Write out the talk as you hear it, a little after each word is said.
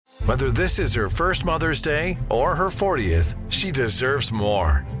Whether this is her first Mother's Day or her 40th, she deserves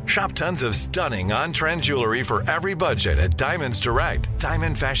more. Shop tons of stunning on-trend jewelry for every budget at Diamonds Direct.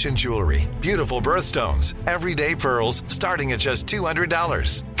 Diamond fashion jewelry, beautiful birthstones, everyday pearls starting at just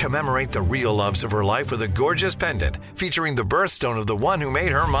 $200. Commemorate the real loves of her life with a gorgeous pendant featuring the birthstone of the one who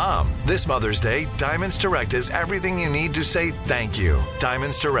made her mom. This Mother's Day, Diamonds Direct is everything you need to say thank you.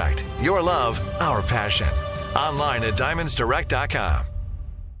 Diamonds Direct, your love, our passion. Online at diamondsdirect.com.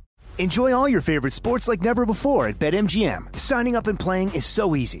 Enjoy all your favorite sports like never before at BetMGM. Signing up and playing is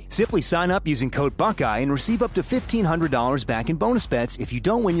so easy. Simply sign up using code Buckeye and receive up to $1,500 back in bonus bets if you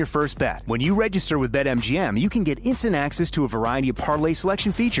don't win your first bet. When you register with BetMGM, you can get instant access to a variety of parlay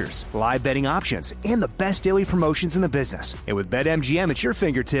selection features, live betting options, and the best daily promotions in the business. And with BetMGM at your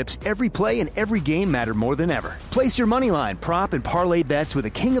fingertips, every play and every game matter more than ever. Place your moneyline, prop, and parlay bets with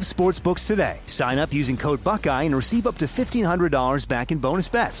the king of sportsbooks today. Sign up using code Buckeye and receive up to $1,500 back in bonus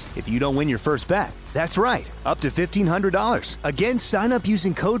bets if you don't win your first bet. That's right, up to $1,500. Again, sign up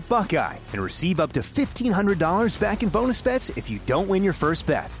using code Buckeye and receive up to $1,500 back in bonus bets if you don't win your first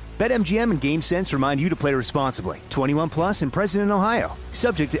bet. BetMGM and GameSense remind you to play responsibly. 21 plus and present in Ohio.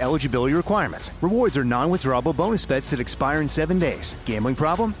 Subject to eligibility requirements. Rewards are non-withdrawable bonus bets that expire in 7 days. Gambling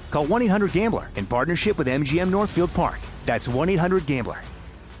problem? Call 1-800-GAMBLER in partnership with MGM Northfield Park. That's 1-800-GAMBLER.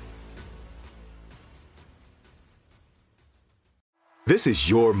 This is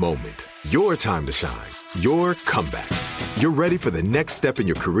your moment, your time to shine, your comeback. You're ready for the next step in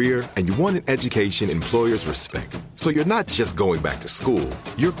your career, and you want an education employers respect. So you're not just going back to school,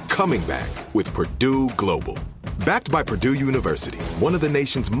 you're coming back with Purdue Global. Backed by Purdue University, one of the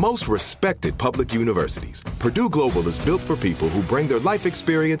nation's most respected public universities, Purdue Global is built for people who bring their life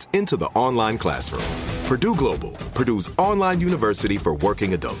experience into the online classroom. Purdue Global, Purdue's online university for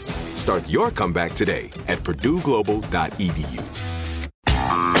working adults. Start your comeback today at purdueglobal.edu.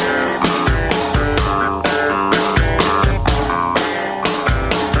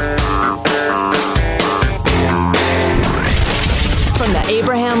 From the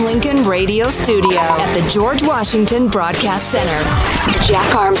Abraham Lincoln Radio Studio at the George Washington Broadcast Center,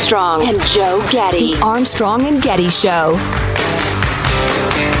 Jack Armstrong and Joe Getty. The Armstrong and Getty Show.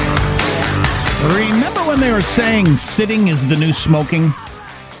 Remember when they were saying sitting is the new smoking?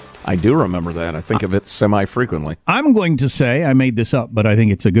 I do remember that. I think of it semi-frequently. I'm going to say, I made this up, but I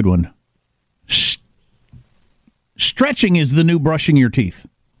think it's a good one. Stretching is the new brushing your teeth.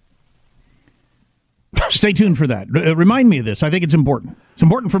 Stay tuned for that. Remind me of this. I think it's important. It's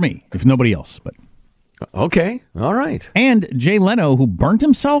important for me, if nobody else. But okay, all right. And Jay Leno, who burnt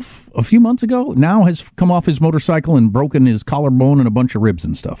himself a few months ago, now has come off his motorcycle and broken his collarbone and a bunch of ribs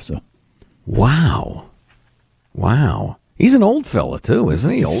and stuff. So, wow. He's an old fella, too,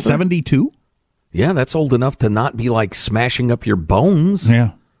 isn't he? Older? 72? Yeah, that's old enough to not be, like, smashing up your bones.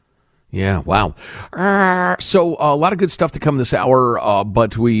 Yeah, wow. So a lot of good stuff to come this hour,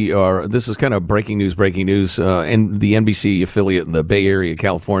 but this is kind of breaking news, and the NBC affiliate in the Bay Area,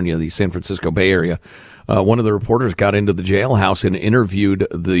 California, the San Francisco Bay Area. One of the reporters got into the jailhouse and interviewed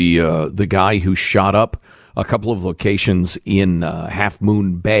the guy who shot up a couple of locations in Half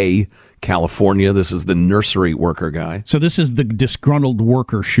Moon Bay, California. This is the nursery worker guy. So this is the disgruntled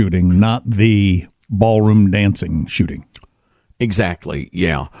worker shooting, not the ballroom dancing shooting. Exactly,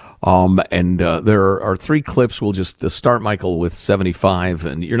 yeah. And there are three clips. We'll just start, Michael, with 75.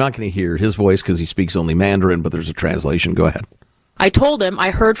 And you're not going to hear his voice because he speaks only Mandarin, but there's a translation. Go ahead. I told him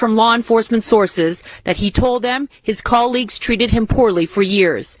I heard from law enforcement sources that he told them his colleagues treated him poorly for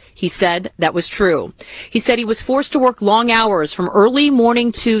years. He said that was true. He said he was forced to work long hours from early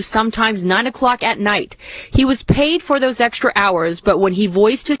morning to sometimes 9 o'clock at night. He was paid for those extra hours, but when he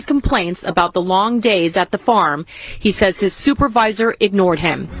voiced his complaints about the long days at the farm, he says his supervisor ignored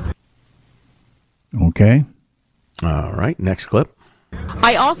him. Okay. All right, next clip.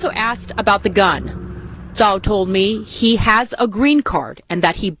 I also asked about the gun. Zhao told me he has a green card and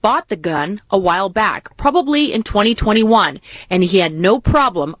that he bought the gun a while back, probably in 2021, and he had no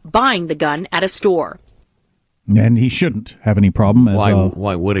problem buying the gun at a store. And he shouldn't have any problem as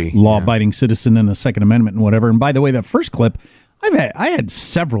why would he? Law-abiding citizen in the Second Amendment and whatever. And by the way, that first clip, I had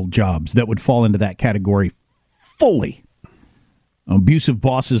several jobs that would fall into that category fully. Abusive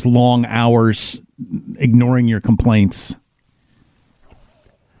bosses, long hours, ignoring your complaints.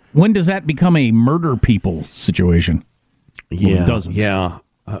 When does that become a murder people situation? Yeah, well, it doesn't. Yeah.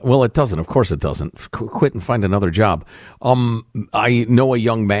 Well, it doesn't. Of course it doesn't. Quit and find another job. I know a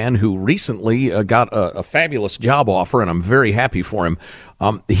young man who recently got a fabulous job offer, and I'm very happy for him.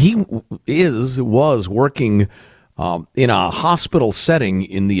 He was working in a hospital setting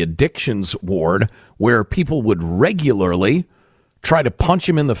in the addictions ward where people would regularly try to punch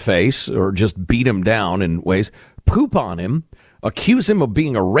him in the face or just beat him down in ways, poop on him, accuse him of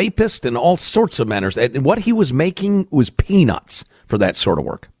being a rapist and all sorts of manners. And what he was making was peanuts for that sort of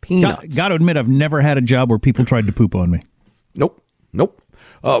work. Peanuts. Got to admit, I've never had a job where people tried to poop on me. Nope.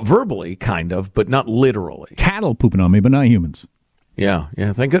 Verbally, kind of, but not literally. Cattle pooping on me, but not humans. Yeah,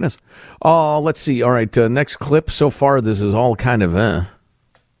 thank goodness. Let's see. All right, next clip. So far, this is all kind of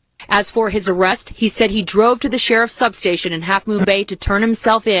As for his arrest, he said he drove to the sheriff's substation in Half Moon Bay to turn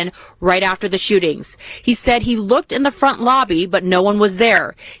himself in right after the shootings. He said he looked in the front lobby, but no one was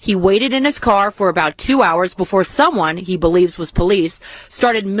there. He waited in his car for about 2 hours before someone, he believes was police,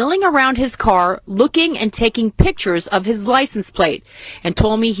 started milling around his car, looking and taking pictures of his license plate, and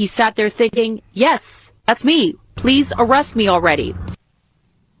told me he sat there thinking, yes, that's me. Please arrest me already.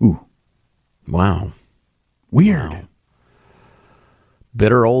 Ooh. Wow. Weird. Wow.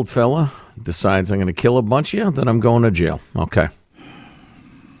 Bitter old fella decides I'm going to kill a bunch of you, then I'm going to jail. Okay.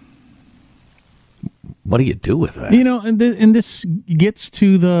 What do you do with that? You know, and this gets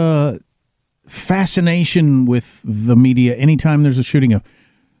to the fascination with the media. Anytime there's a shooting of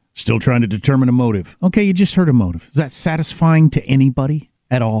still trying to determine a motive. Okay, you just heard a motive. Is that satisfying to anybody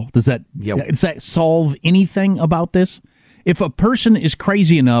at all? Does that solve anything about this? If a person is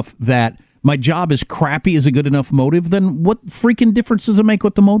crazy enough that my job is crappy is a good enough motive, then what freaking difference does it make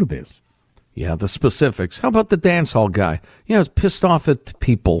what the motive is? Yeah, the specifics. How about the dance hall guy? Yeah, I was pissed off at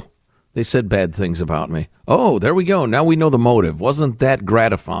people. They said bad things about me. Oh, there we go. Now we know the motive. Wasn't that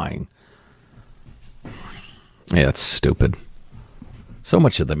gratifying? Yeah, it's stupid. So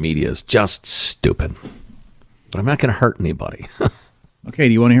much of the media is just stupid. But I'm not going to hurt anybody. Okay,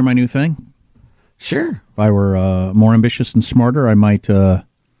 do you want to hear my new thing? Sure. If I were more ambitious and smarter, I might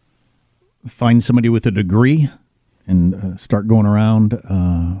find somebody with a degree and start going around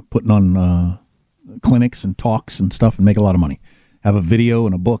putting on clinics and talks and stuff and make a lot of money. Have a video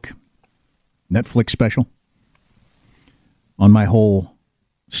and a book, Netflix special on my whole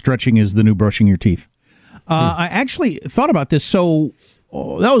stretching is the new brushing your teeth. I actually thought about this. So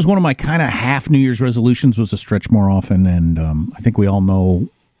that was one of my kind of half New Year's resolutions was to stretch more often. And I think we all know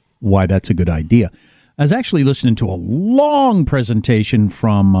why that's a good idea. I was actually listening to a long presentation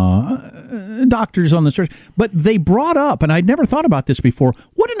from doctors on the stretch, but they brought up, and I'd never thought about this before,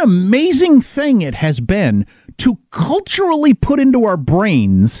 what an amazing thing it has been to culturally put into our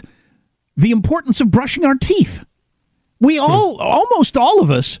brains the importance of brushing our teeth. We all, almost all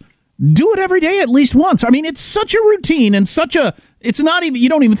of us, do it every day at least once. I mean, it's such a routine and it's not even, you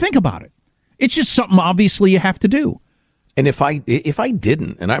don't even think about it. It's just something obviously you have to do. And if I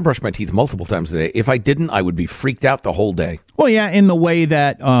didn't, and I brush my teeth multiple times a day, if I didn't, I would be freaked out the whole day. Well, yeah, in the way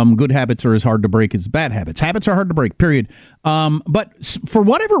that good habits are as hard to break as bad habits. Habits are hard to break, period. But for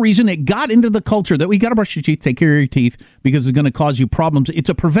whatever reason, it got into the culture that we got to brush your teeth, take care of your teeth, because it's going to cause you problems. It's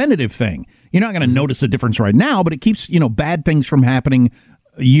a preventative thing. You're not going to notice a difference right now, but it keeps bad things from happening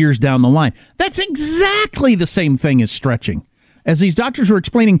years down the line. That's exactly the same thing as stretching. As these doctors were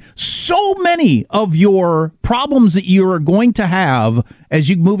explaining, so many of your problems that you are going to have as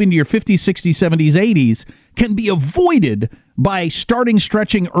you move into your 50s, 60s, 70s, 80s can be avoided by starting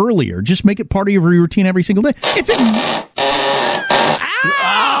stretching earlier. Just make it part of your routine every single day. It's Ow!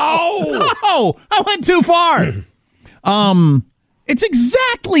 Oh, I went too far. It's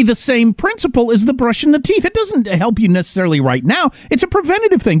exactly the same principle as the brushing the teeth. It doesn't help you necessarily right now. It's a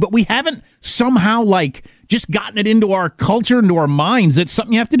preventative thing, but we haven't somehow just gotten it into our culture, into our minds. It's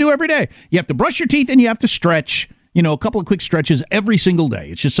something you have to do every day. You have to brush your teeth and you have to stretch, a couple of quick stretches every single day.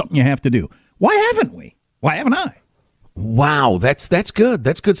 It's just something you have to do. Why haven't we? Why haven't I? Wow, that's good.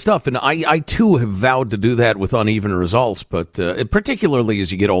 That's good stuff. And I too have vowed to do that with uneven results, but particularly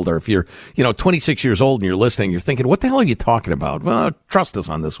as you get older. If you're, 26 years old and you're listening, you're thinking, what the hell are you talking about? Well, trust us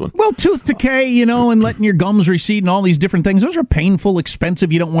on this one. Well, tooth decay, and letting your gums recede and all these different things, those are painful,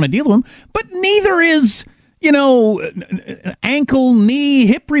 expensive. You don't want to deal with them. But neither is, ankle, knee,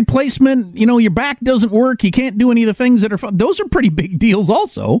 hip replacement. Your back doesn't work. You can't do any of the things that are fun. Those are pretty big deals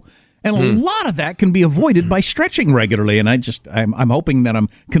also. And a lot of that can be avoided by stretching regularly. And I'm hoping that I'm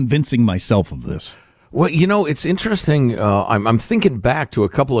convincing myself of this. Well, it's interesting. I'm thinking back to a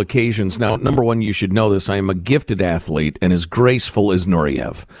couple of occasions. Now, number one, you should know this. I am a gifted athlete and as graceful as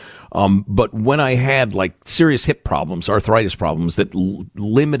Nureyev. But when I had serious hip problems, arthritis problems that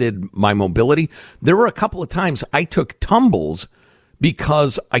limited my mobility, there were a couple of times I took tumbles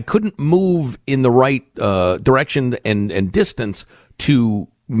because I couldn't move in the right direction and distance to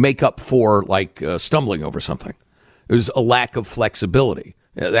make up for stumbling over something. It was a lack of flexibility.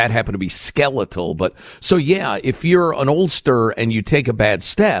 That happened to be skeletal. But so, yeah, if you're an oldster and you take a bad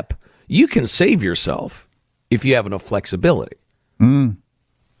step, you can save yourself if you have enough flexibility.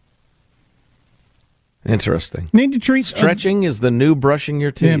 Interesting. Need to treat stretching is the new brushing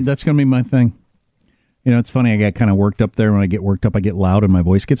your teeth. Yeah, that's going to be my thing. You know, it's funny. I get kind of worked up there. When I get worked up, I get loud and my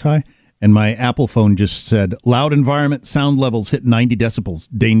voice gets high. And my Apple phone just said, "Loud environment, sound levels hit 90 decibels,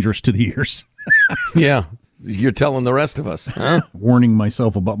 dangerous to the ears." Yeah, you're telling the rest of us, huh? Warning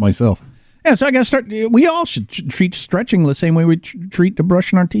myself about myself. Yeah, so I got to start. We all should treat stretching the same way we treat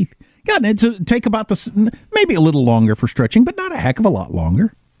brushing our teeth. God, take about maybe a little longer for stretching, but not a heck of a lot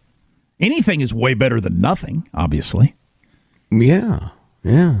longer. Anything is way better than nothing, obviously. Yeah.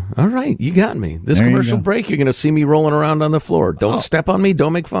 All right, you got me. This there commercial break, you're going to see me rolling around on the floor. Don't step on me.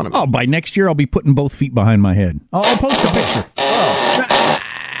 Don't make fun of me. Oh, by next year, I'll be putting both feet behind my head. I'll post a picture.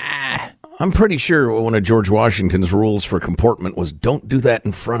 I'm pretty sure one of George Washington's rules for comportment was don't do that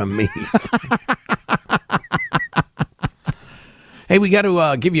in front of me. Hey, we got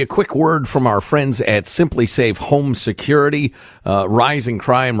to give you a quick word from our friends at Simply Safe Home Security. Rising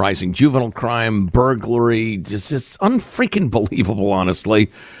crime, rising juvenile crime, burglary, just unfreaking believable, honestly.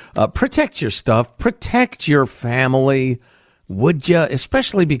 Protect your stuff. Protect your family. Would you?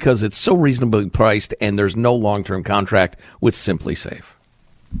 Especially because it's so reasonably priced and there's no long-term contract with Simply Safe.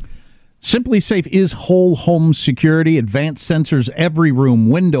 Simply Safe is whole home security, advanced sensors every room,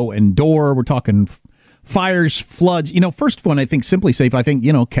 window and door. We're talking fires, floods. First one, I think Simply Safe,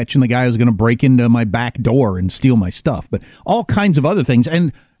 catching the guy who's going to break into my back door and steal my stuff, but all kinds of other things.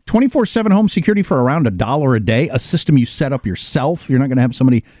 And 24/7 home security for around $1 a day, a system you set up yourself. You're not going to have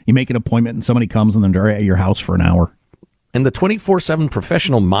somebody, you make an appointment and somebody comes and they're at your house for an hour. And the 24/7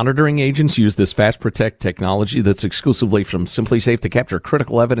 professional monitoring agents use this Fast Protect technology that's exclusively from Simply Safe to capture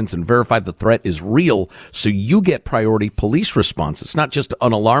critical evidence and verify the threat is real, so you get priority police response. It's not just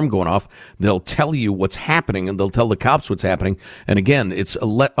an alarm going off. They'll tell you what's happening, and they'll tell the cops what's happening. And again, it's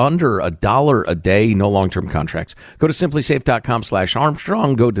under $1 a day, no long-term contracts. Go to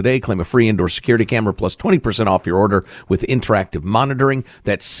simplysafe.com/Armstrong. Go today, claim a free indoor security camera plus 20% off your order with interactive monitoring.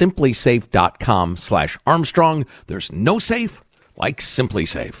 That's simplysafe.com/Armstrong. There's no safe like Simply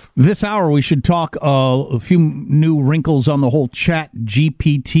Safe. This hour, we should talk a few new wrinkles on the whole Chat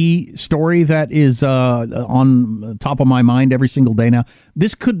GPT story that is on top of my mind every single day now.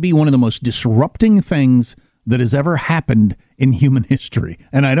 This could be one of the most disrupting things that has ever happened in human history.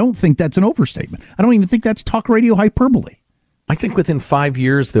 And I don't think that's an overstatement. I don't even think that's talk radio hyperbole. I think within 5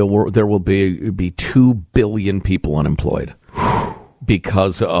 years, there will be 2 billion people unemployed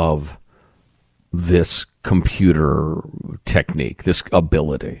because of this computer technique, this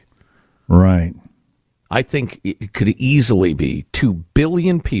ability. Right. I think it could easily be 2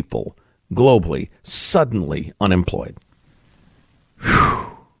 billion people globally suddenly unemployed.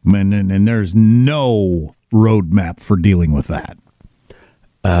 And there's no roadmap for dealing with that.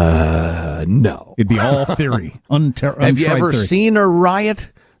 No. It'd be all theory. Have you ever seen a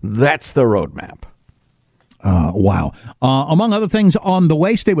riot? That's the roadmap. Wow. Among other things on the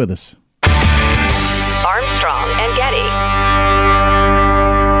way, stay with us. Armstrong and Getty.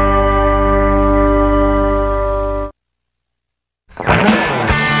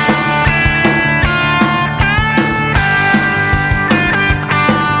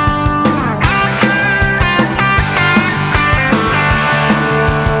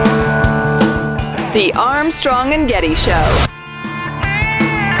 The Armstrong and Getty Show.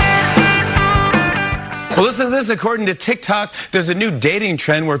 Well, listen to this. According to TikTok, there's a new dating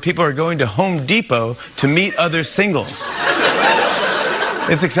trend where people are going to Home Depot to meet other singles.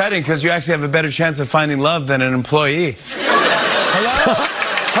 It's exciting because you actually have a better chance of finding love than an employee. Hello?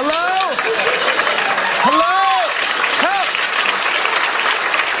 Hello? Hello? Help!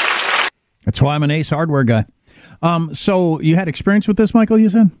 That's why I'm an Ace Hardware guy. So you had experience with this, Michael, you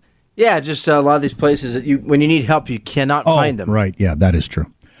said? Yeah, just a lot of these places that when you need help, you cannot find them. Right. Yeah, that is true.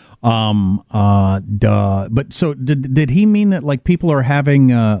 But so did he mean that like people are having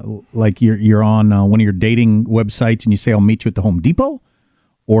like you're on one of your dating websites and you say I'll meet you at the Home Depot,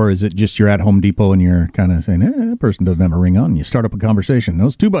 or is it just you're at Home Depot and you're kind of saying that person doesn't have a ring on and you start up a conversation?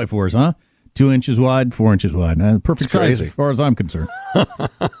 Those 2x4s, huh? 2 inches wide, 4 inches wide. Perfect size as far as I'm concerned.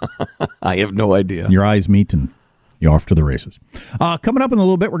 I have no idea. Your eyes meet and you're off to the races. Coming up in a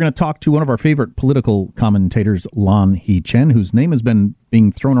little bit, we're going to talk to one of our favorite political commentators, Lan He-Chen, whose name has been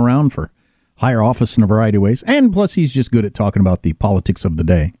being thrown around for higher office in a variety of ways. And plus, he's just good at talking about the politics of the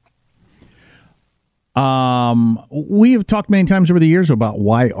day. We have talked many times over the years about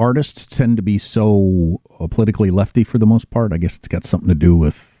why artists tend to be so politically lefty for the most part. I guess it's got something to do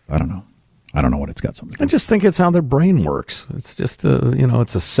with, I don't know, I don't know what it's got something to do. I just think it's how their brain works. It's just,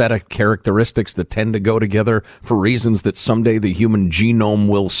 it's a set of characteristics that tend to go together for reasons that someday the human genome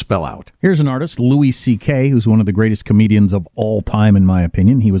will spell out. Here's an artist, Louis C.K., who's one of the greatest comedians of all time, in my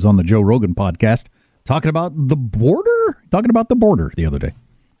opinion. He was on the Joe Rogan podcast talking about the border the other day.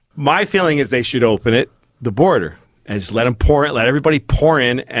 My feeling is they should open the border, and just let everybody pour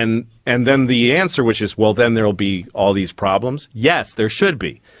in, and then the answer, which is, well, then there'll be all these problems. Yes, there should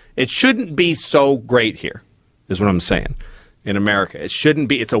be. It shouldn't be so great here, is what I'm saying, in America. It shouldn't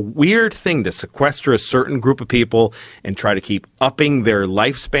be. It's a weird thing to sequester a certain group of people and try to keep upping their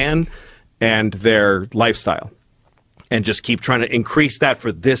lifespan and their lifestyle, and just keep trying to increase that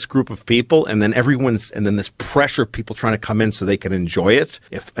for this group of people, and then this pressure of people trying to come in so they can enjoy it.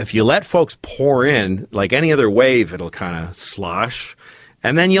 If you let folks pour in, like any other wave, it'll kind of slosh,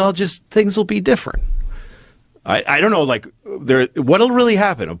 and then things will be different. I don't know, what'll really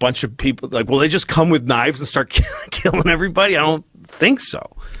happen? A bunch of people, will they just come with knives and start killing everybody? I don't think so.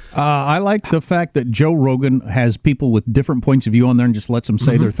 I like the fact that Joe Rogan has people with different points of view on there and just lets them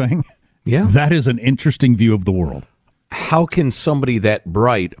say their thing. Yeah. That is an interesting view of the world. How can somebody that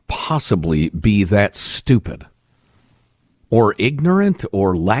bright possibly be that stupid? Or ignorant,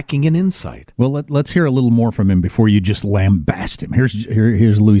 or lacking in insight? Well, let's hear a little more from him before you just lambast him.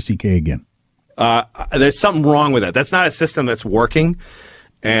 Here's Louis C.K. again. There's something wrong with that. That's not a system that's working,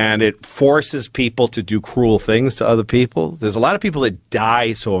 and it forces people to do cruel things to other people. There's a lot of people that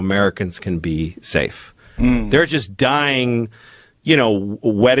die so Americans can be safe. They're just dying,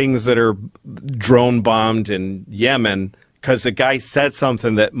 weddings that are drone bombed in Yemen because a guy said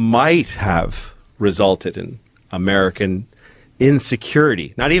something that might have resulted in American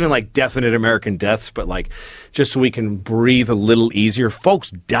insecurity. Not even definite American deaths, but just so we can breathe a little easier. Folks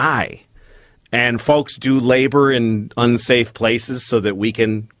die. And folks do labor in unsafe places so that we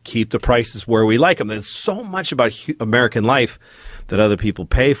can keep the prices where we like them. There's so much about American life that other people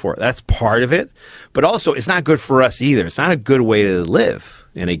pay for. That's part of it. But also, it's not good for us either. It's not a good way to live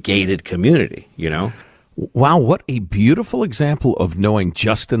in a gated community, Wow, what a beautiful example of knowing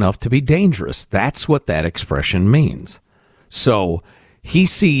just enough to be dangerous. That's what that expression means. So he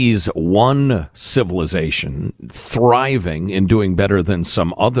sees one civilization thriving and doing better than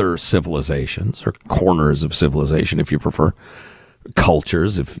some other civilizations, or corners of civilization, if you prefer,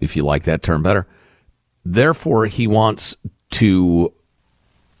 cultures, if you like that term better. Therefore, he wants to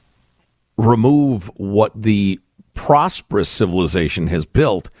remove what the prosperous civilization has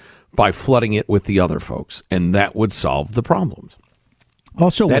built by flooding it with the other folks, and that would solve the problems.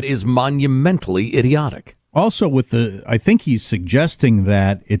 Also, that is monumentally idiotic. Also, I think he's suggesting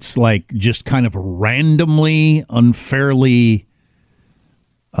that it's just kind of randomly, unfairly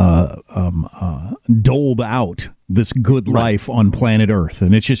doled out this good life on planet Earth,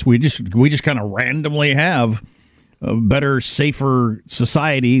 and it's just we just kind of randomly have a better, safer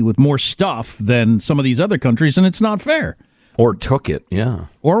society with more stuff than some of these other countries, and it's not fair. Or took it, yeah.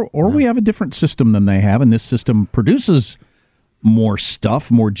 Or we have a different system than they have, and this system produces more stuff,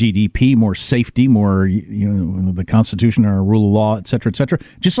 more GDP, more safety, more the Constitution, our rule of law, et cetera,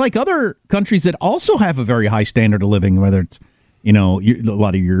 just like other countries that also have a very high standard of living, whether it's a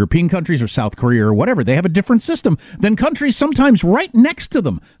lot of European countries or South Korea or whatever. They have a different system than countries sometimes right next to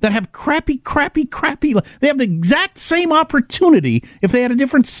them that have crappy. They have the exact same opportunity if they had a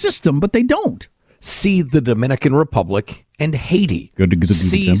different system, but they don't. See the Dominican Republic and Haiti. Good,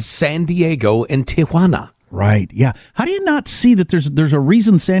 see San Diego and Tijuana. Right, yeah. How do you not see that there's a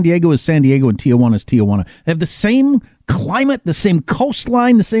reason San Diego is San Diego and Tijuana is Tijuana? They have the same climate, the same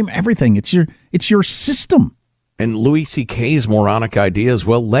coastline, the same everything. It's your system. And Louis C.K.'s moronic idea is,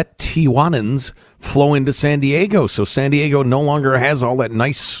 well, let Tijuanans flow into San Diego, so San Diego no longer has all that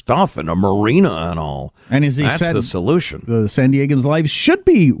nice stuff and a marina and all. And as he That's said, the solution. The San Diegans' lives should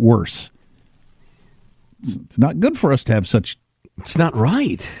be worse. It's not good for us to have such... It's not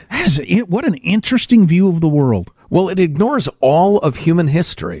right. What an interesting view of the world. Well, it ignores all of human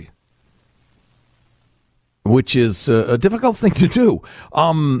history, which is a difficult thing to do.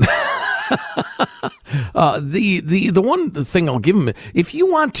 The one thing I'll give him, if you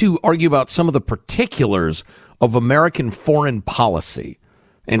want to argue about some of the particulars of American foreign policy,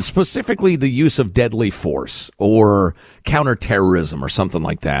 and specifically the use of deadly force or counterterrorism or something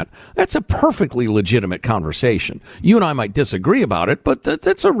like that, that's a perfectly legitimate conversation. You and I might disagree about it, but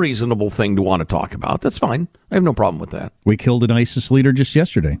that's a reasonable thing to want to talk about. That's fine. I have no problem with that. We killed an ISIS leader just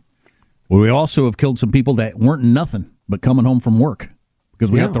yesterday. Well, we also have killed some people that weren't nothing but coming home from work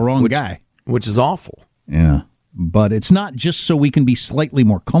because we got the wrong guy. Which is awful. Yeah. But it's not just so we can be slightly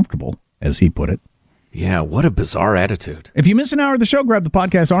more comfortable, as he put it. Yeah, what a bizarre attitude. If you miss an hour of the show, grab the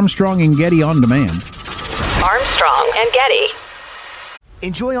podcast Armstrong and Getty on demand. Armstrong and Getty.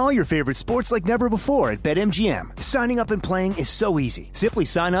 Enjoy all your favorite sports like never before at BetMGM. Signing up and playing is so easy. Simply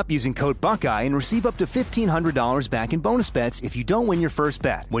sign up using code Buckeye and receive up to $1,500 back in bonus bets if you don't win your first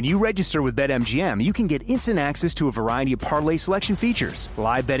bet. When you register with BetMGM, you can get instant access to a variety of parlay selection features,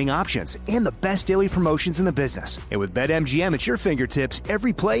 live betting options, and the best daily promotions in the business. And with BetMGM at your fingertips,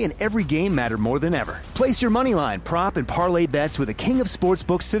 every play and every game matter more than ever. Place your moneyline, prop, and parlay bets with the king of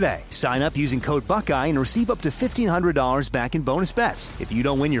sportsbooks today. Sign up using code Buckeye and receive up to $1,500 back in bonus bets if you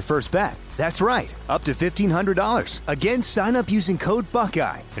don't win your first bet. That's right, up to $1,500. Again, sign up using code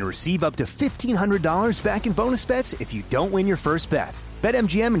Buckeye and receive up to $1,500 back in bonus bets if you don't win your first bet.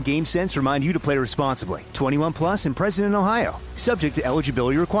 BetMGM and GameSense remind you to play responsibly. 21 plus and present in Ohio. Subject to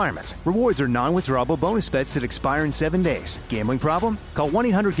eligibility requirements. Rewards are non-withdrawable bonus bets that expire in 7 days. Gambling problem? Call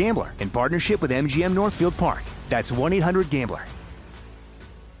 1-800-GAMBLER in partnership with MGM Northfield Park. That's 1-800-GAMBLER.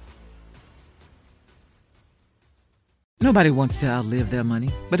 Nobody wants to outlive their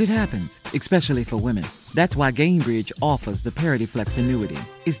money, but it happens, especially for women. That's why Gainbridge offers the Parity Flex annuity.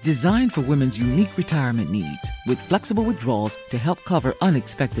 It's designed for women's unique retirement needs, with flexible withdrawals to help cover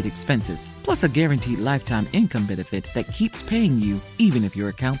unexpected expenses, plus a guaranteed lifetime income benefit that keeps paying you even if your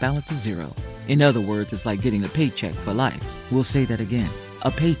account balance is zero. In other words, it's like getting a paycheck for life. We'll say that again.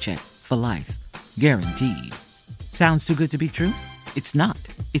 A paycheck for life. Guaranteed. Sounds too good to be true? It's not.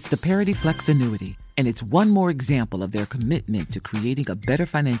 It's the Parity Flex annuity. And it's one more example of their commitment to creating a better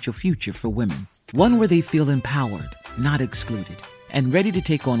financial future for women. One where they feel empowered, not excluded, and ready to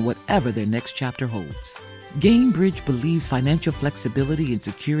take on whatever their next chapter holds. Gainbridge believes financial flexibility and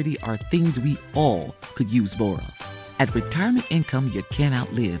security are things we all could use more of. At retirement income you can't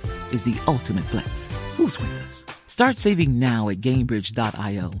outlive is the ultimate flex. Who's with us? Start saving now at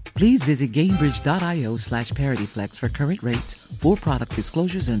Gainbridge.io. Please visit Gainbridge.io/ParityFlex for current rates, for product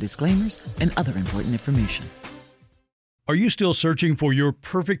disclosures and disclaimers, and other important information. Are you still searching for your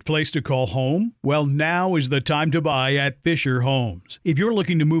perfect place to call home? Well, now is the time to buy at Fisher Homes. If you're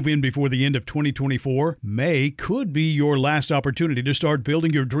looking to move in before the end of 2024, May could be your last opportunity to start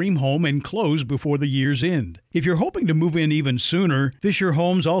building your dream home and close before the year's end. If you're hoping to move in even sooner, Fisher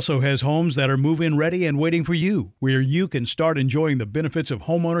Homes also has homes that are move-in ready and waiting for you, where you can start enjoying the benefits of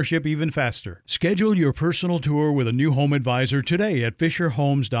homeownership even faster. Schedule your personal tour with a new home advisor today at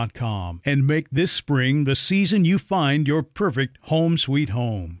FisherHomes.com and make this spring the season you find your perfect home sweet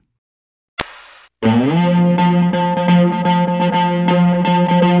home.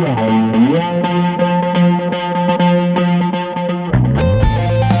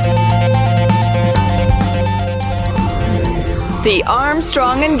 The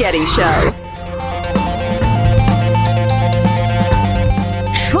Armstrong and Getty Show.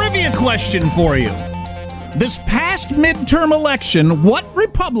 Trivia question for you. This past midterm election, what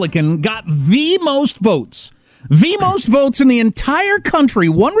Republican got the most votes? The most votes in the entire country.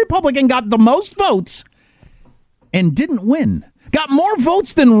 One Republican got the most votes and didn't win. Got more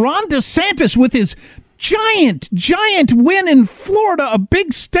votes than Ron DeSantis with his giant win in Florida, a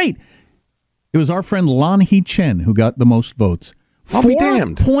big state. It was our friend Lan He-Chen who got the most votes. I'll be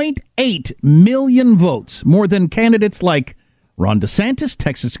damned. 4.8 million votes, more than candidates like Ron DeSantis,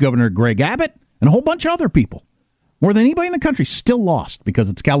 Texas Governor Greg Abbott, and a whole bunch of other people. More than anybody in the country. Still lost because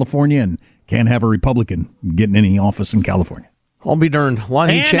it's California and can't have a Republican getting any office in California. I'll be darned. Lan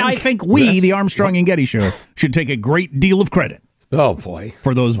He-Chen. And I think we, the Armstrong and Getty Show, should take a great deal of credit. Oh, boy.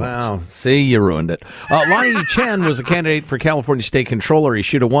 For those votes. Wow. See, you ruined it. Lan He-Chen was a candidate for California State Controller. He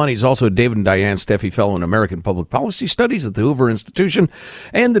should have won. He's also a David and Diane Steffi Fellow in American Public Policy Studies at the Hoover Institution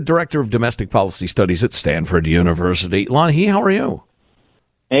and the Director of Domestic Policy Studies at Stanford University. Lan He, how are you?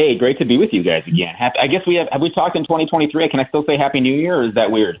 Hey, great to be with you guys again. I guess have we talked in 2023? Can I still say Happy New Year, or is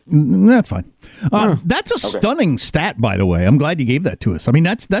that weird? That's fine. That's a stunning stat, by the way. I'm glad you gave that to us. I mean,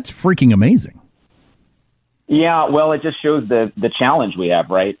 that's freaking amazing. Yeah, well, it just shows the challenge we have,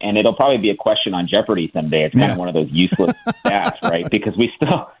 right? And it'll probably be a question on Jeopardy someday. It's kind of one of those useless stats, right? Because we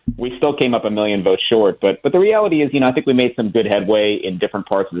still came up 1 million votes short. But the reality is, I think we made some good headway in different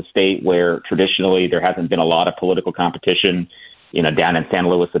parts of the state where traditionally there hasn't been a lot of political competition. Down in San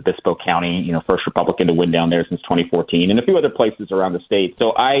Luis Obispo County, first Republican to win down there since 2014, and a few other places around the state.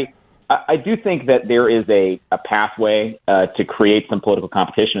 So I do think that there is a pathway to create some political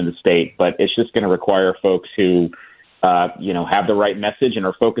competition in the state, but it's just going to require folks who, have the right message and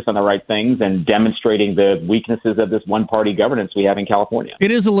are focused on the right things and demonstrating the weaknesses of this one-party governance we have in California.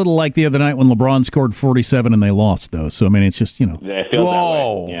 It is a little like the other night when LeBron scored 47 and they lost, though. So, I mean, it's just, It feels that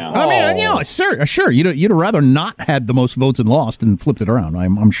way. Yeah. I mean, sure. You'd have rather not had the most votes and lost and flipped it around,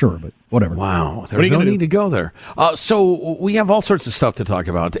 I'm sure, but whatever. Wow. There's no need to go there. So we have all sorts of stuff to talk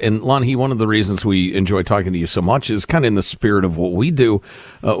about. And, Lanhee, one of the reasons we enjoy talking to you so much is kind of in the spirit of what we do.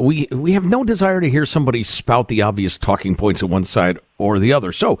 We have no desire to hear somebody spout the obvious talking points at one side or the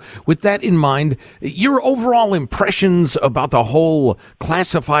other. So with that in mind, your overall impressions about the whole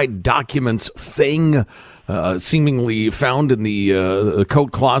classified documents thing, seemingly found in the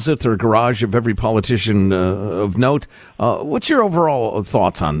coat closet or garage of every politician of note. What's your overall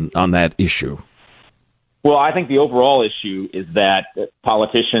thoughts on that issue? Well, I think the overall issue is that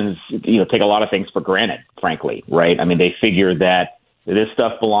politicians, take a lot of things for granted, frankly, right? I mean, they figure that this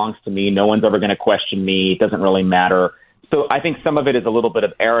stuff belongs to me. No one's ever going to question me. It doesn't really matter. So I think some of it is a little bit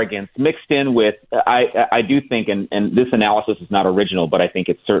of arrogance mixed in with, I do think, and this analysis is not original, but I think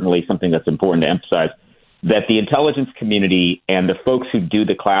it's certainly something that's important to emphasize, that the intelligence community and the folks who do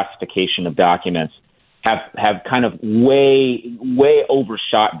the classification of documents have kind of way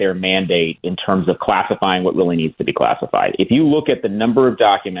overshot their mandate in terms of classifying what really needs to be classified. If you look at the number of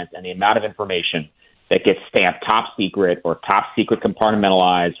documents and the amount of information that gets stamped top secret or top secret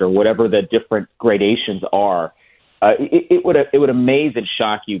compartmentalized or whatever the different gradations are, it would amaze and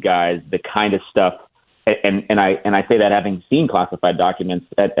shock you guys the kind of stuff. And I say that having seen classified documents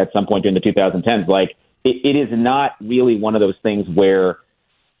at some point during the 2010s, like it is not really one of those things where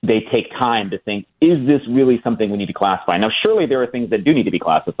they take time to think, is this really something we need to classify? Now, surely there are things that do need to be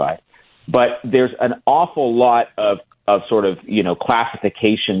classified, but there's an awful lot of sort of,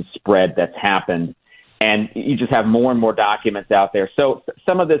 classification spread that's happened, and you just have more and more documents out there. So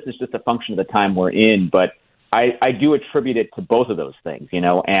some of this is just a function of the time we're in, but I do attribute it to both of those things,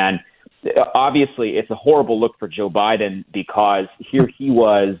 and obviously it's a horrible look for Joe Biden because here he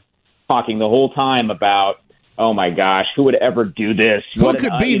was talking the whole time about, oh my gosh, who would ever do this? Who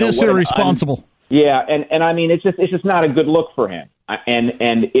could be this irresponsible? Yeah, and I mean it's just not a good look for him, and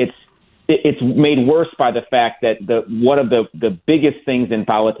it's made worse by the fact that one of the biggest things in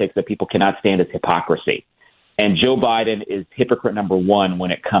politics that people cannot stand is hypocrisy, and Joe Biden is hypocrite number one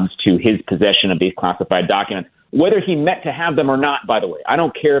when it comes to his possession of these classified documents, whether he meant to have them or not. By the way, I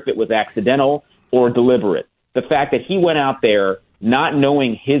don't care if it was accidental or deliberate. The fact that he went out there not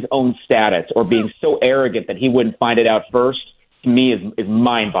knowing his own status or being so arrogant that he wouldn't find it out first, to me is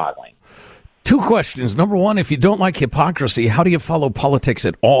mind-boggling. Two questions. Number one, if you don't like hypocrisy, how do you follow politics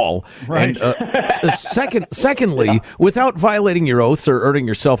at all? Right. And secondly, without violating your oaths or earning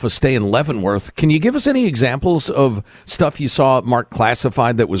yourself a stay in Leavenworth, can you give us any examples of stuff you saw marked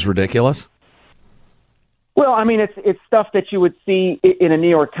classified that was ridiculous? Well, I mean, it's stuff that you would see in a New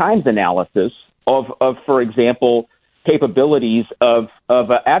York Times analysis of for example, capabilities of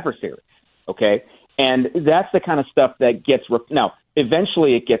adversaries, okay? And that's the kind of stuff that gets now,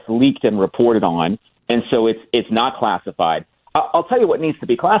 eventually it gets leaked and reported on, and so it's not classified. I'll tell you what needs to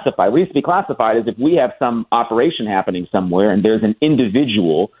be classified. What needs to be classified is if we have some operation happening somewhere and there's an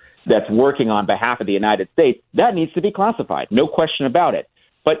individual that's working on behalf of the United States, that needs to be classified, no question about it.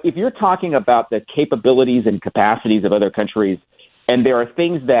 But if you're talking about the capabilities and capacities of other countries, and there are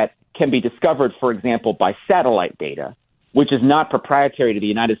things that can be discovered, for example, by satellite data, which is not proprietary to the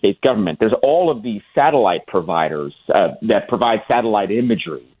United States government. There's all of these satellite providers that provide satellite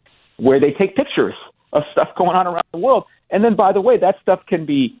imagery where they take pictures of stuff going on around the world. And then, by the way, that stuff can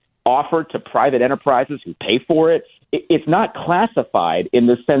be offered to private enterprises who pay for it. It's not classified in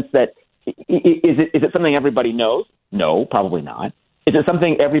the sense that, is it something everybody knows? No, probably not. Is it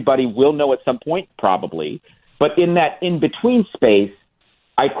something everybody will know at some point? Probably. But in that in-between space,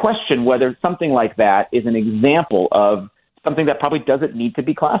 I question whether something like that is an example of something that probably doesn't need to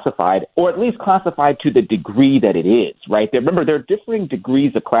be classified, or at least classified to the degree that it is, right? Remember, there are differing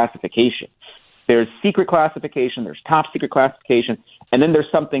degrees of classification. There's secret classification, there's top secret classification, and then there's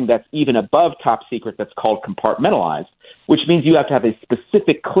something that's even above top secret that's called compartmentalized, which means you have to have a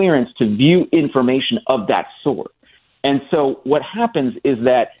specific clearance to view information of that sort. And so what happens is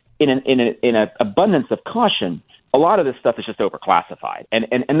that in an abundance of caution, a lot of this stuff is just overclassified.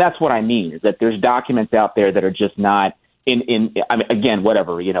 And that's what I mean, is that there's documents out there that are just not I mean, again,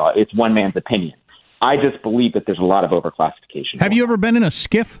 whatever, it's one man's opinion. I just believe that there's a lot of overclassification. Have you ever been in a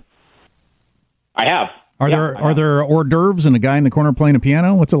skiff? I have. Are there hors d'oeuvres and a guy in the corner playing a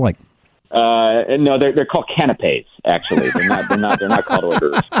piano? What's it like? No, they're called canapes, actually. They're not called hors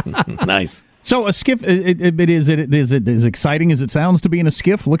d'oeuvres. Nice. So a skiff, is it as exciting as it sounds to be in a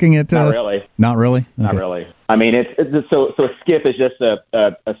skiff looking at... Not really. Not really? Okay. Not really. I mean, so a SCIF is just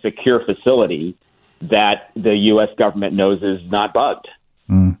a secure facility that the U.S. government knows is not bugged.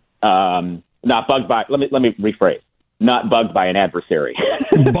 Not bugged by. Let me rephrase. Not bugged by an adversary.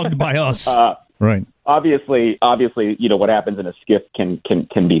 Bugged by us. Right. Obviously, what happens in a SCIF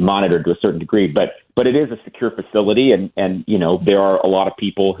can be monitored to a certain degree, but it is a secure facility, and there are a lot of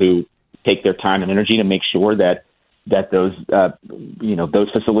people who take their time and energy to make sure that those those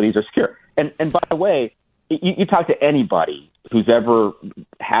facilities are secure. And by the way, you talk to anybody who's ever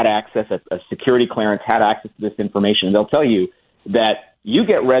had access, a security clearance, had access to this information, and they'll tell you that you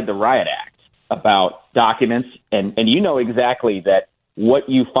get read the Riot Act about documents, and you know exactly that what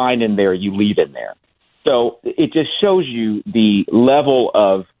you find in there, you leave in there. So it just shows you the level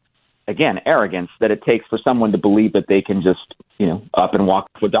of, again, arrogance that it takes for someone to believe that they can just, up and walk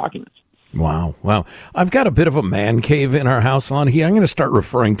with documents. Wow. I've got a bit of a man cave in our house on here. I'm going to start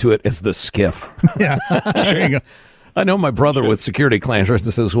referring to it as the SCIF. Yeah, there you go. I know my brother with security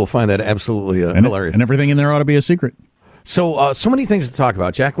clearances will find that absolutely hilarious. And everything in there ought to be a secret. So many things to talk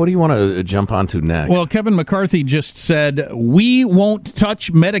about. Jack, what do you want to jump onto next? Well, Kevin McCarthy just said, we won't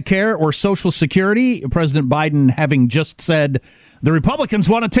touch Medicare or Social Security. President Biden having just said, the Republicans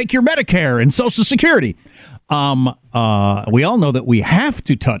want to take your Medicare and Social Security. We all know that we have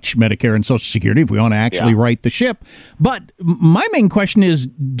to touch Medicare and Social Security if we want to actually right the ship. But my main question is,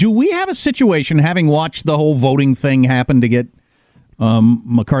 do we have a situation, having watched the whole voting thing happen to get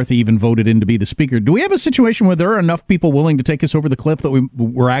McCarthy even voted in to be the speaker, do we have a situation where there are enough people willing to take us over the cliff that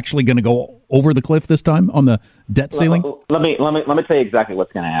we're actually going to go over the cliff this time on the debt ceiling? Let me tell you exactly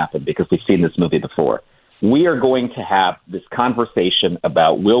what's going to happen, because we've seen this movie before. We are going to have this conversation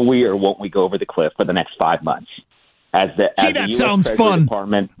about will we or won't we go over the cliff for the next 5 months. That sounds fun.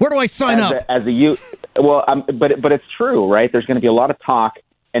 Where do I sign up? But it's true, right? There's going to be a lot of talk,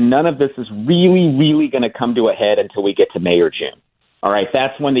 and none of this is really, really going to come to a head until we get to May or June. All right,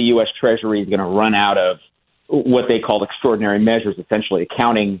 that's when the U.S. Treasury is going to run out of what they call extraordinary measures, essentially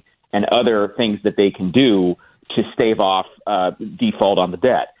accounting and other things that they can do to stave off default on the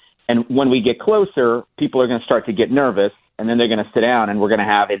debt. And when we get closer, people are going to start to get nervous, and then they're going to sit down, and we're going to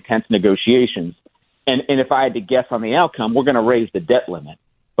have intense negotiations. And if I had to guess on the outcome, we're going to raise the debt limit,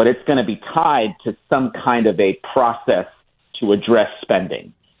 but it's going to be tied to some kind of a process to address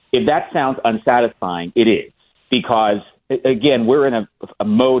spending. If that sounds unsatisfying, it is, because again, we're in a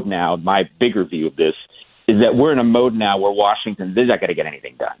mode now. My bigger view of this is that we're in a mode now where Washington, they're not going to get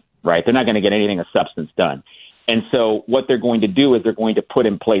anything done, right? They're not going to get anything of substance done. And so what they're going to do is they're going to put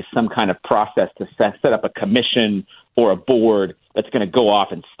in place some kind of process to set up a commission or a board that's going to go off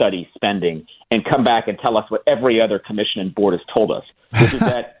and study spending and come back and tell us what every other commission and board has told us, which is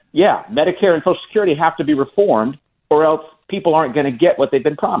that, Medicare and Social Security have to be reformed, or else people aren't going to get what they've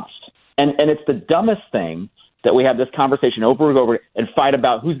been promised. And it's the dumbest thing that we have this conversation over and over and fight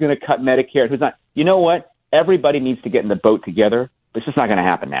about who's going to cut Medicare and who's not. You know what? Everybody needs to get in the boat together. It's just not going to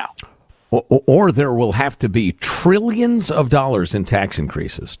happen now. Or there will have to be trillions of dollars in tax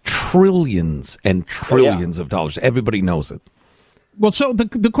increases. Trillions and trillions of dollars. Everybody knows it. Well, so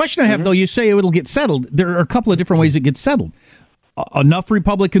the question I have, though, you say it'll get settled. There are a couple of different ways it gets settled. Enough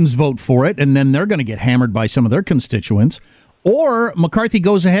Republicans vote for it, and then they're going to get hammered by some of their constituents. Or McCarthy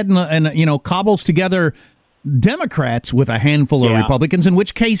goes ahead and cobbles together Democrats with a handful of Republicans, in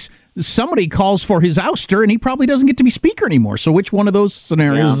which case somebody calls for his ouster and he probably doesn't get to be speaker anymore. So which one of those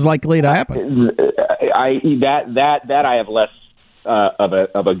scenarios is likely to happen? I have less of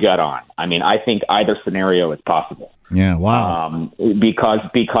a gut on. I mean, I think either scenario is possible. Yeah, wow. Because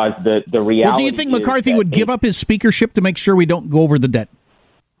the reality. Well, do you think McCarthy would give up his speakership to make sure we don't go over the debt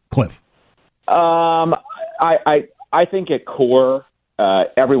cliff? I think at core,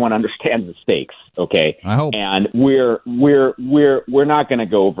 everyone understands the stakes. Okay, I hope. And we're not going to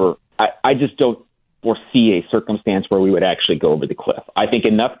go over. I just don't foresee a circumstance where we would actually go over the cliff. I think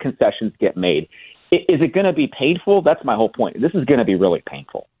enough concessions get made. Is it going to be painful? That's my whole point. This is going to be really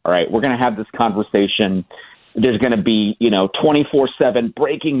painful. All right, we're going to have this conversation. There's going to be 24/7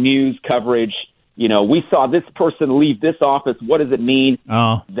 breaking news coverage. We saw this person leave this office. What does it mean?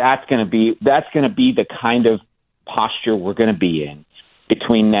 Oh, that's going to be the kind of posture we're going to be in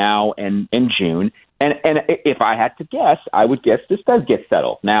between now and June. And if I had to guess, I would guess this does get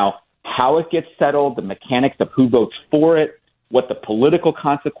settled. Now, how it gets settled, the mechanics of who votes for it, what the political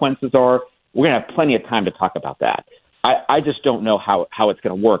consequences are, we're going to have plenty of time to talk about that. I just don't know how it's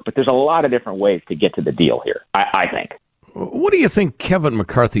going to work, but there's a lot of different ways to get to the deal here, I think. What do you think Kevin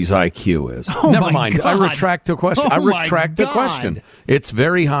McCarthy's IQ is? Oh, Never mind. God. I retract the question. Oh, I retract the question. It's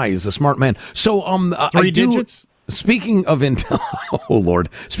very high. He's a smart man. So, 3 digits? Speaking of oh Lord,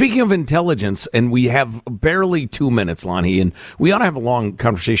 speaking of intelligence, and we have barely 2 minutes, Lonnie, and we ought to have a long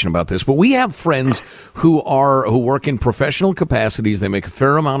conversation about this, but we have friends who work in professional capacities. They make a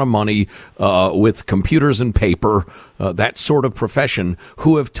fair amount of money with computers and paper, that sort of profession,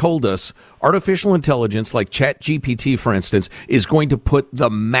 who have told us artificial intelligence, like ChatGPT, for instance, is going to put the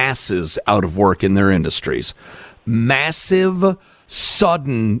masses out of work in their industries. Massive,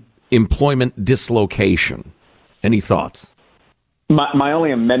 sudden employment dislocation. Any thoughts? My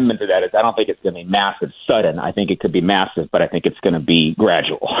only amendment to that is I don't think it's going to be massive, sudden. I think it could be massive, but I think it's going to be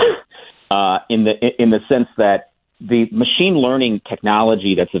gradual. In the sense that the machine learning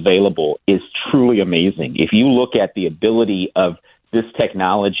technology that's available is truly amazing. If you look at the ability of this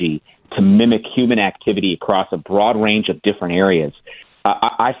technology to mimic human activity across a broad range of different areas,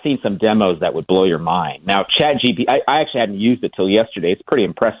 I've seen some demos that would blow your mind. Now, ChatGPT, I actually hadn't used it till yesterday. It's pretty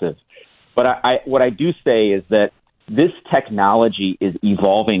impressive. But what I do say is that this technology is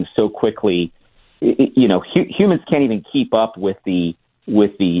evolving so quickly. Humans can't even keep up with the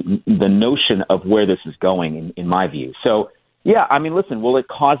notion of where this is going, in my view. So, yeah, I mean, listen, will it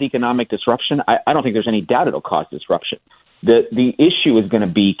cause economic disruption? I don't think there's any doubt it'll cause disruption. The issue is going to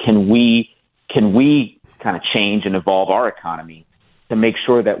be, can we kind of change and evolve our economy to make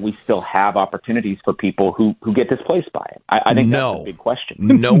sure that we still have opportunities for people who get displaced by it? I think that's a big question.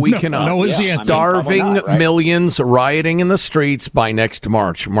 No, we cannot. No is the answer. Starving not, right? millions rioting in the streets by next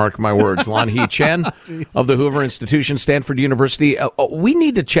March. Mark my words. Lanhee Chen of the Hoover Institution, Stanford University. We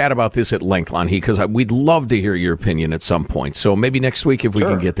need to chat about this at length, Lanhee, because we'd love to hear your opinion at some point. So maybe next week if we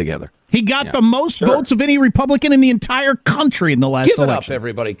can get together. He got the most votes of any Republican in the entire country in the last election. Give it up,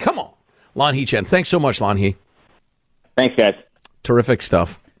 everybody. Come on. Lanhee Chen. Thanks so much, Lanhee. Thanks, guys. Terrific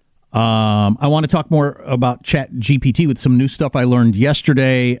stuff. I want to talk more about ChatGPT with some new stuff I learned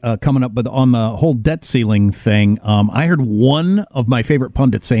yesterday coming up, but on the whole debt ceiling thing, I heard one of my favorite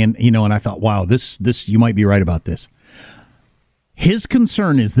pundits saying, and I thought, wow, this you might be right about this. His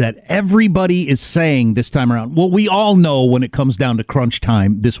concern is that everybody is saying this time around, well, we all know when it comes down to crunch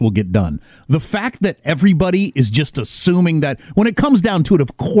time, this will get done. The fact that everybody is just assuming that when it comes down to it,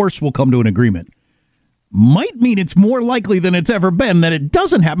 of course we'll come to an agreement, might mean it's more likely than it's ever been that it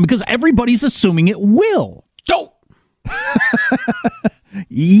doesn't happen because everybody's assuming it will. Go!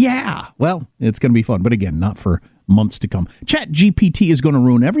 Yeah, well, it's going to be fun, but again, not for months to come. ChatGPT is going to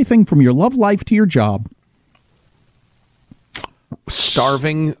ruin everything from your love life to your job.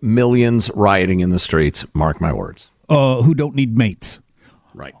 Starving millions rioting in the streets, mark my words. Who don't need mates.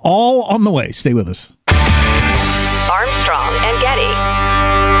 Right. All on the way. Stay with us. Armstrong and Getty.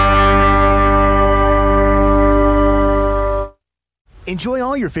 Enjoy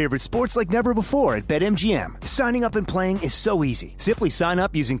all your favorite sports like never before at BetMGM. Signing up and playing is so easy. Simply sign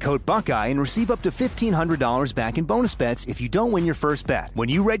up using code Buckeye and receive up to $1,500 back in bonus bets if you don't win your first bet. When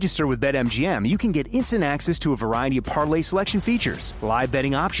you register with BetMGM, you can get instant access to a variety of parlay selection features, live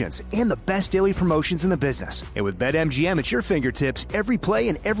betting options, and the best daily promotions in the business. And with BetMGM at your fingertips, every play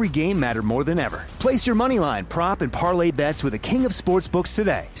and every game matter more than ever. Place your moneyline, prop, and parlay bets with the king of sportsbooks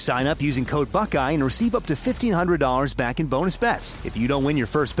today. Sign up using code Buckeye and receive up to $1,500 back in bonus bets if you don't win your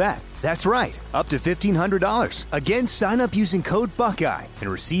first bet. That's right, up to $1,500. Again, sign up using code Buckeye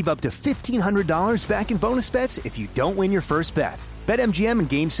and receive up to $1,500 back in bonus bets if you don't win your first bet. BetMGM and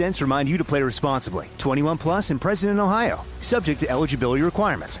GameSense remind you to play responsibly. 21 plus and present in Ohio. Subject to eligibility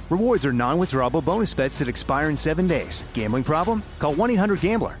requirements. Rewards are non-withdrawable bonus bets that expire in 7 days. Gambling problem? Call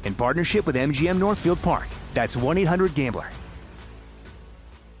 1-800-GAMBLER in partnership with MGM Northfield Park. That's 1-800-GAMBLER.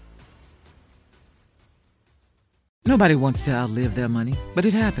 Nobody wants to outlive their money, but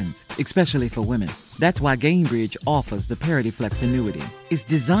it happens, especially for women. That's why Gainbridge offers the Parity Flex annuity. It's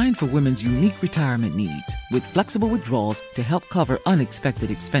designed for women's unique retirement needs, with flexible withdrawals to help cover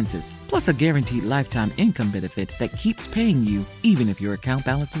unexpected expenses, plus a guaranteed lifetime income benefit that keeps paying you even if your account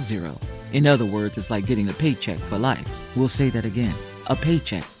balance is zero. In other words, it's like getting a paycheck for life. We'll say that again. A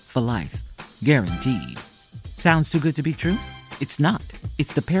paycheck for life. Guaranteed. Sounds too good to be true? It's not.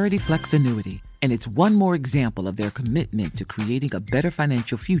 It's the Parity Flex annuity. And it's one more example of their commitment to creating a better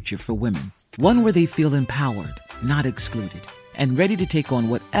financial future for women. One where they feel empowered, not excluded, and ready to take on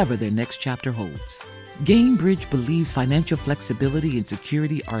whatever their next chapter holds. Gainbridge believes financial flexibility and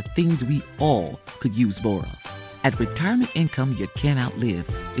security are things we all could use more of. At retirement income you can't outlive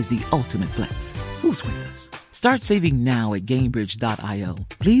is the ultimate flex. Who's with us? Start saving now at Gainbridge.io.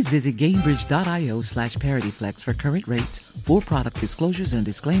 Please visit Gainbridge.io/ParityFlex for current rates, for product disclosures and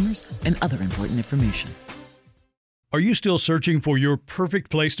disclaimers, and other important information. Are you still searching for your perfect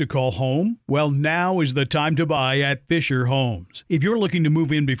place to call home? Well, now is the time to buy at Fisher Homes. If you're looking to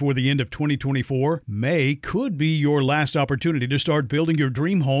move in before the end of 2024, May could be your last opportunity to start building your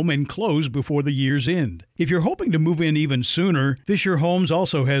dream home and close before the year's end. If you're hoping to move in even sooner, Fisher Homes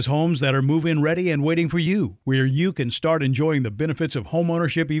also has homes that are move-in ready and waiting for you, where you can start enjoying the benefits of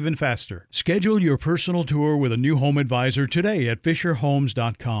homeownership even faster. Schedule your personal tour with a new home advisor today at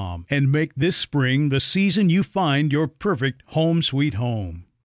FisherHomes.com and make this spring the season you find your perfect home sweet home.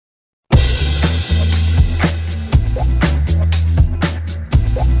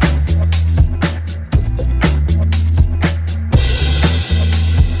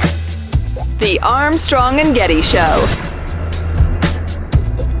 The Armstrong and Getty Show.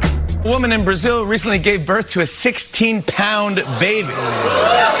 A woman in Brazil recently gave birth to a 16-pound baby.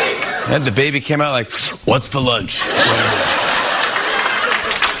 And the baby came out like, "What's for lunch?"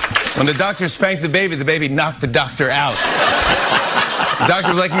 When the doctor spanked the baby knocked the doctor out. The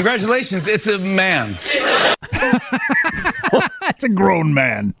doctor was like, "Congratulations, it's a man." That's a grown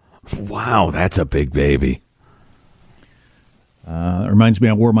man. Wow, that's a big baby. It reminds me,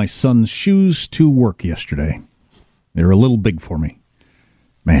 I wore my son's shoes to work yesterday. They were a little big for me.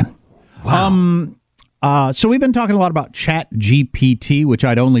 Man. Wow. So we've been talking a lot about ChatGPT, which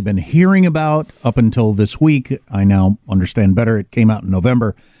I'd only been hearing about up until this week. I now understand better. It came out in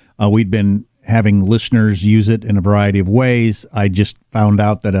November. We'd been having listeners use it in a variety of ways. I just found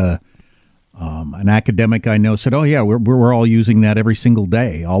out that an academic I know said, "Oh yeah, we're all using that every single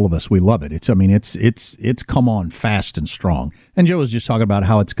day. All of us, we love it. It's come on fast and strong." And Joe was just talking about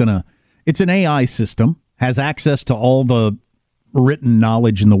how it's an AI system, has access to all the written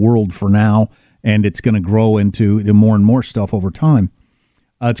knowledge in the world for now, and it's going to grow into more and more stuff over time.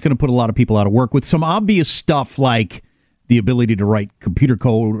 It's going to put a lot of people out of work with some obvious stuff like the ability to write computer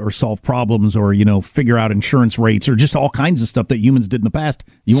code or solve problems or, figure out insurance rates or just all kinds of stuff that humans did in the past.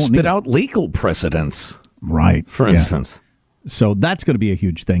 You won't spit out legal precedents. Right. For instance. So that's going to be a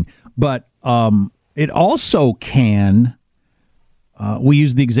huge thing. But it also can, we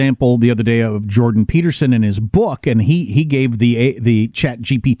used the example the other day of Jordan Peterson in his book, and he gave the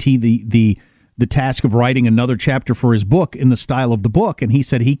ChatGPT the task of writing another chapter for his book in the style of the book, and he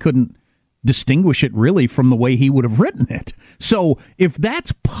said he couldn't distinguish it really from the way he would have written it. So if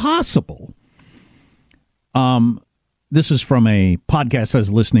that's possible, this is from a podcast I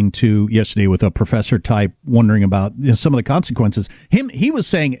was listening to yesterday with a professor type wondering about some of the consequences. He was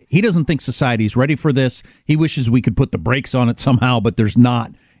saying he doesn't think society's ready for this. He wishes we could put the brakes on it somehow, but there's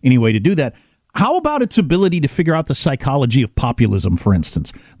not any way to do that. How about its ability to figure out the psychology of populism, for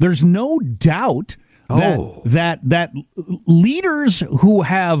instance? There's no doubt that leaders who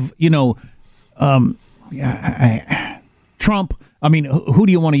have, Trump, who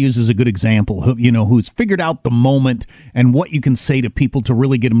do you want to use as a good example? Who's figured out the moment and what you can say to people to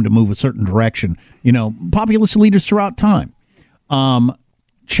really get them to move a certain direction? Populist leaders throughout time.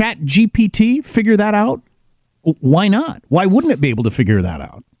 ChatGPT, figure that out? Why not? Why wouldn't it be able to figure that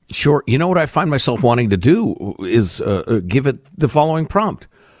out? Sure. You know what I find myself wanting to do is give it the following prompt.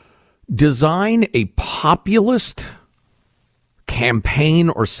 Design a populist campaign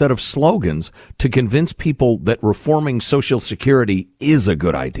or set of slogans to convince people that reforming Social Security is a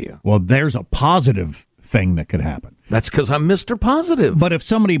good idea. Well, there's a positive thing that could happen. That's because I'm Mr. Positive. But if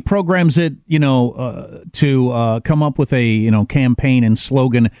somebody programs it, to come up with a, campaign and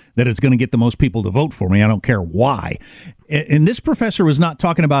slogan that is going to get the most people to vote for me, I don't care why. And this professor was not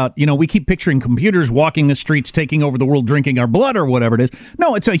talking about, we keep picturing computers walking the streets, taking over the world, drinking our blood or whatever it is.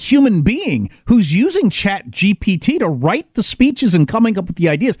 No, it's a human being who's using ChatGPT to write the speeches and coming up with the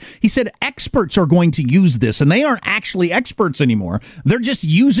ideas. He said experts are going to use this, and they aren't actually experts anymore. They're just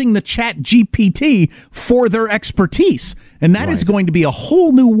using the ChatGPT for their expertise. And that is going to be a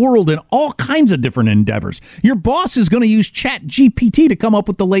whole new world in all kinds of different endeavors. Your boss is going to use ChatGPT to come up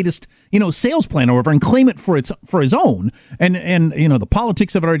with the latest, sales plan or whatever and claim it for his own. And the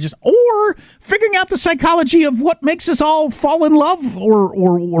politics of it are just, or figuring out the psychology of what makes us all fall in love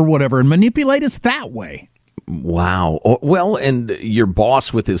or whatever and manipulate us that way. Wow. Well, and your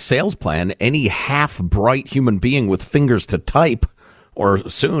boss with his sales plan, any half-bright human being with fingers to type, or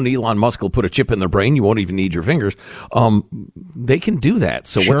soon Elon Musk will put a chip in their brain. You won't even need your fingers. They can do that.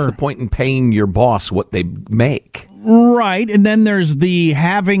 So What's the point in paying your boss what they make? Right. And then there's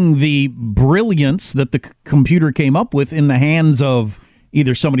having the brilliance that the computer came up with in the hands of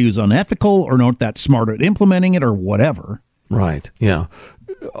either somebody who's unethical or not that smart at implementing it or whatever. Right. Yeah.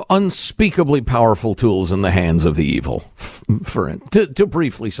 Unspeakably powerful tools in the hands of the evil, to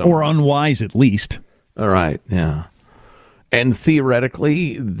briefly summarize. Or unwise, at least. All right. Yeah. And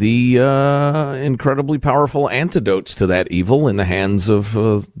theoretically, the incredibly powerful antidotes to that evil in the hands of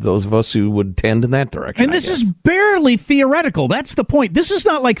those of us who would tend in that direction. And this is barely theoretical. That's the point. This is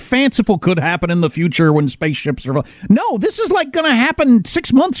not like fanciful could happen in the future when spaceships are... No, this is like going to happen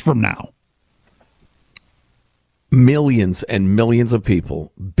 6 months from now. Millions and millions of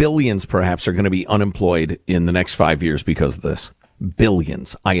people, billions perhaps, are going to be unemployed in the next 5 years because of this.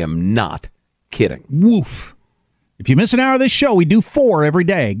 Billions. I am not kidding. Woof. If you miss an hour of this show, we do 4 every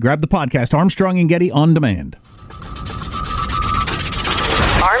day. Grab the podcast, Armstrong and Getty On Demand.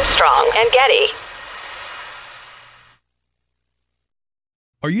 Armstrong and Getty.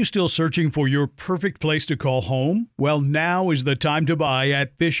 Are you still searching for your perfect place to call home? Well, now is the time to buy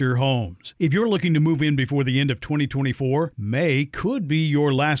at Fisher Homes. If you're looking to move in before the end of 2024, May could be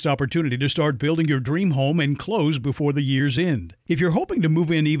your last opportunity to start building your dream home and close before the year's end. If you're hoping to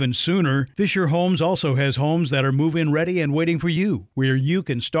move in even sooner, Fisher Homes also has homes that are move-in ready and waiting for you, where you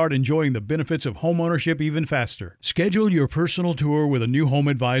can start enjoying the benefits of homeownership even faster. Schedule your personal tour with a new home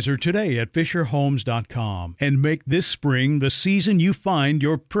advisor today at FisherHomes.com and make this spring the season you find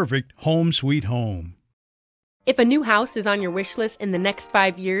your perfect home sweet home. If a new house is on your wish list in the next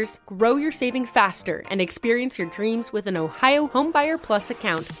 5 years, grow your savings faster and experience your dreams with an Ohio Homebuyer Plus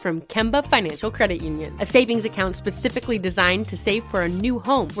account from Kemba Financial Credit Union. A savings account specifically designed to save for a new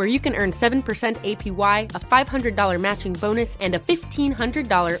home where you can earn 7% APY, a $500 matching bonus, and a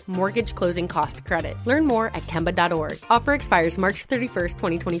 $1,500 mortgage closing cost credit. Learn more at Kemba.org. Offer expires March 31st,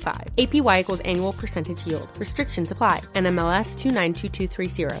 2025. APY equals annual percentage yield. Restrictions apply. NMLS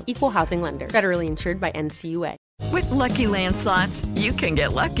 292230. Equal housing lender. Federally insured by NCUA. With Lucky Land Slots, you can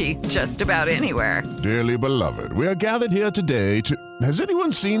get lucky just about anywhere. Dearly beloved, we are gathered here today to... Has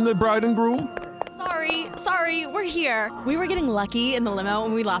anyone seen the bride and groom? Sorry, we're here. We were getting lucky in the limo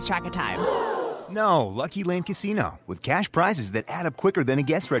and we lost track of time. No, Lucky Land Casino, with cash prizes that add up quicker than a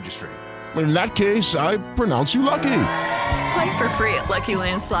guest registry. In that case, I pronounce you lucky. Play for free at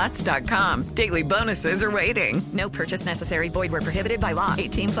LuckyLandSlots.com. Daily bonuses are waiting. No purchase necessary. Void where prohibited by law.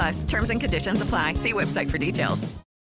 18+. Terms and conditions apply. See website for details.